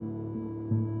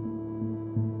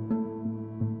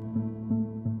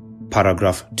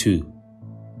Paragraph 2.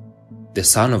 The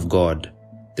Son of God,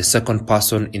 the second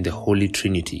person in the Holy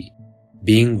Trinity,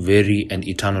 being very and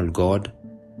eternal God,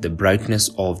 the brightness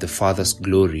of the Father's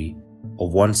glory,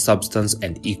 of one substance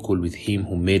and equal with him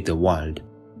who made the world,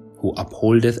 who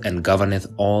upholdeth and governeth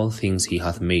all things he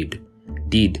hath made,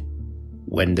 did,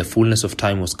 when the fullness of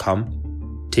time was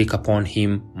come, take upon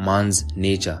him man's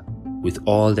nature, with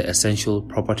all the essential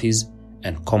properties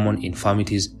and common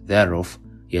infirmities thereof,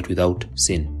 yet without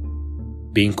sin.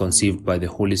 Being conceived by the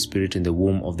Holy Spirit in the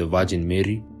womb of the Virgin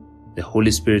Mary, the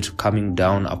Holy Spirit coming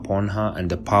down upon her and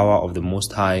the power of the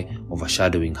Most High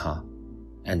overshadowing her,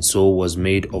 and so was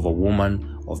made of a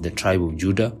woman of the tribe of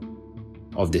Judah,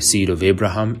 of the seed of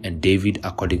Abraham and David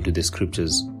according to the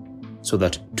Scriptures, so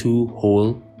that two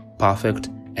whole, perfect,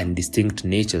 and distinct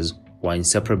natures were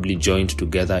inseparably joined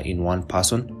together in one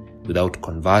person, without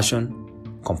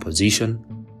conversion,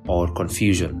 composition, or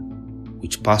confusion,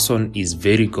 which person is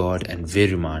very God and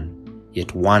very man,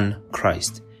 yet one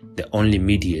Christ, the only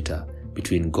mediator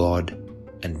between God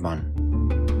and man.